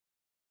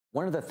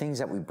One of the things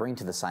that we bring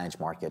to the signage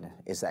market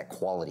is that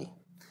quality.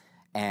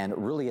 And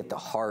really at the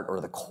heart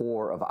or the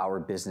core of our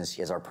business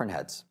is our print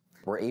heads.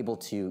 We're able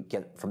to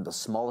get from the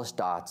smallest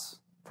dots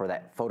for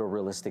that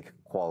photorealistic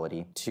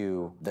quality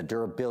to the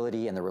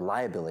durability and the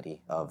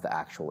reliability of the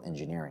actual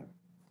engineering.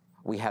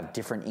 We have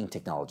different ink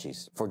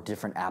technologies for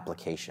different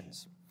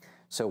applications.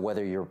 So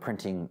whether you're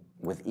printing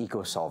with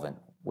eco-solvent,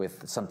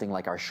 with something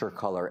like our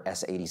SureColor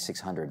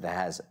S8600 that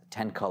has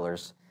 10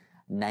 colors,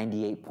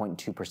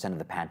 98.2% of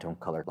the Pantone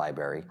color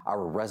library.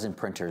 Our resin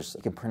printers,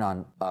 you can print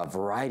on a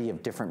variety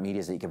of different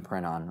medias that you can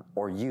print on,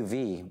 or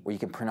UV, where you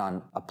can print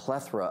on a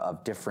plethora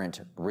of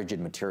different rigid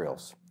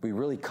materials. We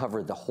really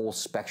cover the whole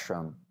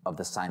spectrum of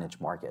the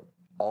signage market.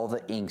 All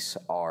the inks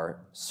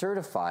are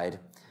certified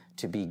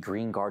to be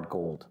Green Guard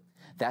Gold.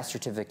 That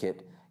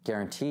certificate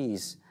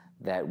guarantees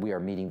that we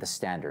are meeting the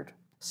standard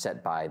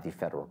set by the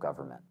federal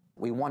government.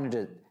 We wanted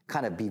to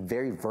kind of be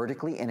very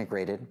vertically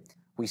integrated.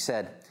 We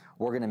said,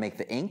 we're going to make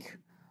the ink.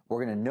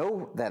 We're going to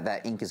know that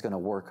that ink is going to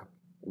work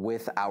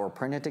with our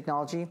printed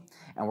technology,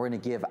 and we're going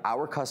to give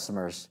our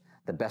customers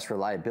the best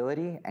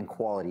reliability and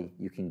quality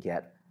you can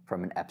get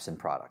from an Epson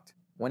product.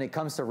 When it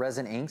comes to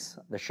resin inks,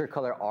 the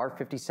SureColor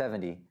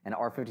R5070 and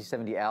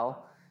R5070L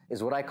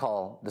is what I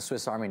call the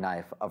Swiss Army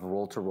knife of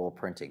roll-to-roll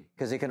printing,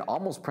 because it can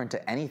almost print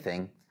to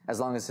anything as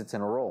long as it's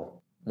in a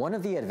roll. One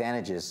of the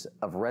advantages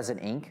of resin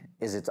ink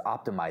is its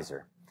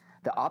optimizer.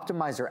 The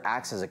optimizer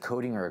acts as a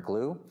coating or a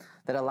glue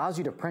that allows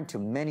you to print to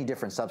many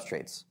different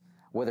substrates,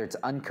 whether it's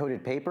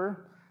uncoated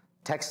paper,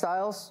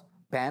 textiles,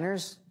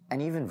 banners,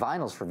 and even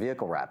vinyls for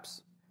vehicle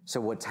wraps.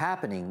 So what's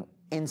happening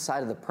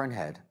inside of the print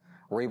head,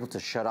 we're able to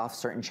shut off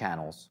certain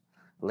channels,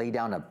 lay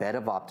down a bed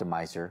of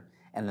optimizer,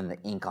 and then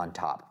the ink on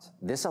top.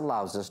 This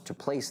allows us to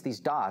place these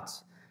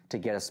dots to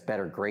get us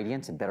better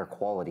gradients and better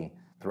quality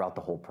throughout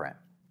the whole print.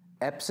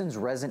 Epson's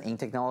resin ink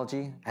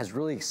technology has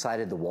really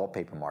excited the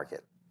wallpaper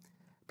market.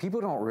 People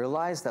don't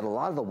realize that a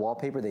lot of the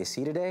wallpaper they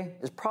see today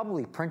is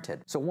probably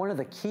printed. So one of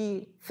the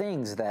key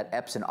things that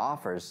Epson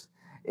offers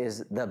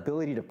is the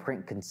ability to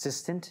print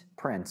consistent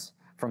prints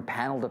from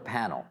panel to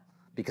panel,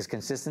 because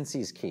consistency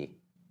is key.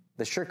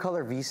 The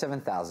SureColor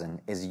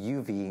V7000 is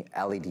UV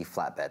LED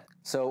flatbed.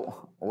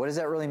 So what does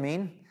that really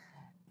mean?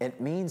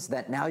 It means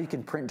that now you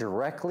can print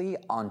directly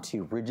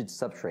onto rigid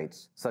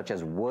substrates such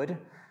as wood,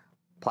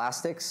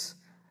 plastics,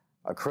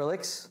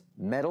 acrylics,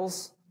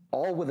 metals,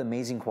 all with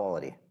amazing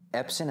quality.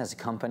 Epson as a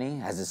company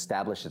has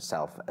established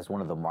itself as one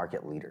of the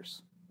market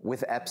leaders.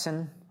 With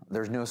Epson,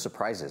 there's no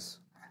surprises.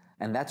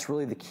 And that's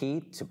really the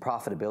key to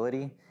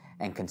profitability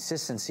and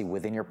consistency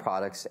within your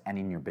products and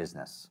in your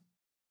business.